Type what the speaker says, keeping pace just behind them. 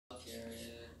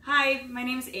Hi, my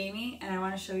name is Amy, and I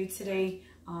want to show you today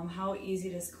how easy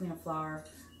it is to clean a flower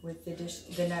with the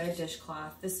netted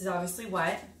dishcloth. This is obviously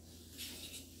wet.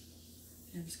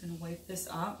 I'm just going to wipe this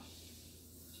up.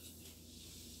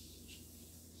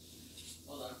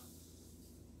 Hold on.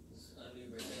 This is a new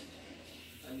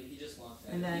birthday. He just walked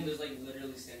out. And then he was like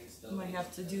literally standing still. We might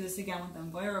have to do this again with the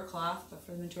Envirocloth, but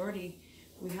for the majority,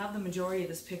 we have the majority of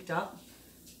this picked up.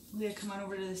 Leah, come on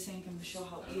over to the sink. I'm going to show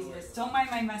how easy it is. Don't mind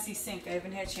my messy sink. I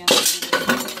haven't had a chance to do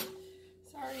this.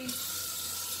 Sorry.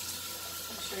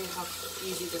 I'll show you how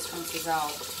easy this rinses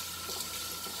out.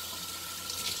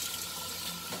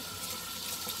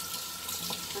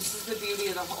 This is the beauty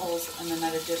of the holes in the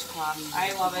netted dishcloth.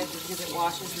 I love it because it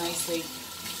washes nicely.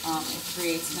 It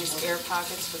creates nice air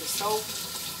pockets for the soap,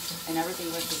 and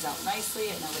everything rinses out nicely.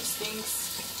 It never stinks.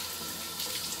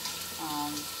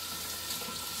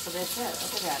 So that's it.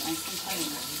 Look at that, nice and clean.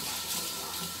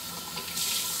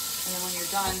 And then when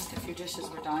you're done, if your dishes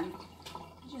were done,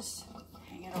 you just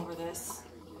hang it over this,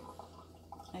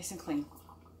 nice and clean.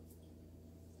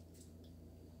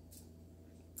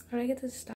 How do I get this stuff?